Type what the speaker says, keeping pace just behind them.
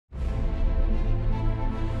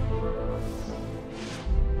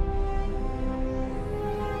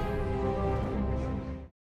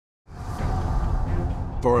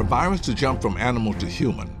For a virus to jump from animal to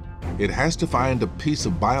human, it has to find a piece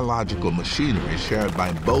of biological machinery shared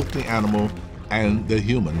by both the animal and the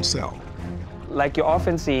human cell. Like you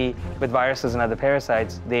often see with viruses and other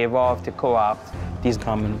parasites, they evolve to co-opt these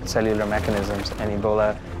common cellular mechanisms, and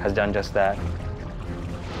Ebola has done just that.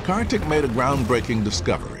 Kartik made a groundbreaking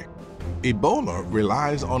discovery. Ebola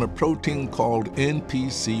relies on a protein called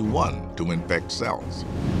NPC1 to infect cells.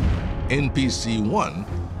 NPC1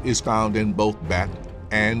 is found in both bat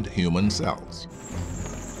and human cells.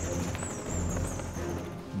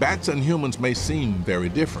 Bats and humans may seem very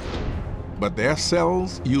different, but their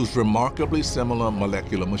cells use remarkably similar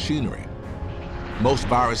molecular machinery. Most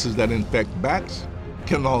viruses that infect bats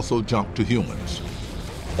can also jump to humans.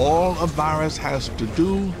 All a virus has to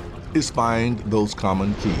do is find those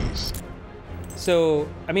common keys. So,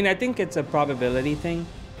 I think it's a probability thing.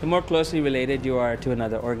 The more closely related you are to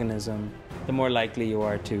another organism, the more likely you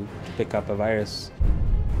are to pick up a virus.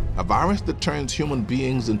 A virus that turns human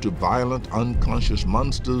beings into violent, unconscious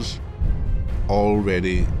monsters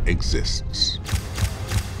already exists.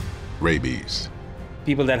 Rabies.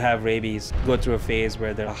 People that have rabies go through a phase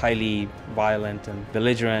where they're highly violent and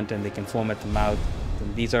belligerent, and they can foam at the mouth.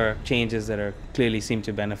 And these are changes that clearly seem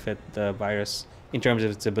to benefit the virus in terms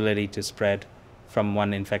of its ability to spread from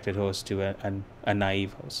one infected host to a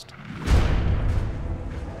naive host.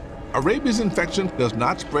 A rabies infection does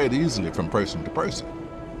not spread easily from person to person.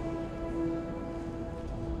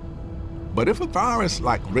 But if a virus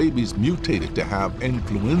like rabies mutated to have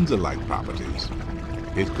influenza-like properties,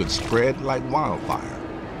 it could spread like wildfire.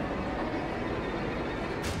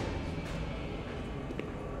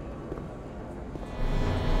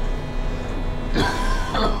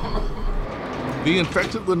 The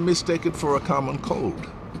infected would mistake it for a common cold,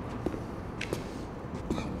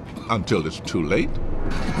 until it's too late,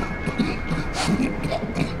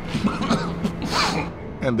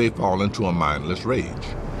 and they fall into a mindless rage.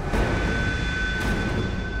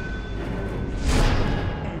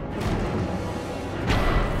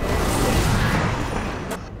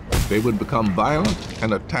 They would become violent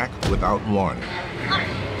and attack without warning.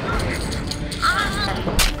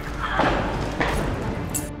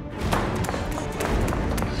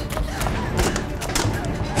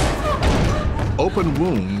 Open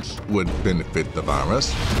wounds would benefit the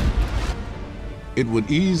virus. It would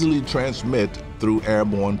easily transmit through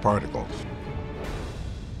airborne particles.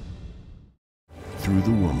 Through the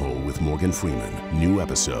Wormhole with Morgan Freeman. New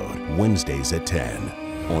episode, Wednesdays at 10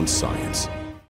 on Science.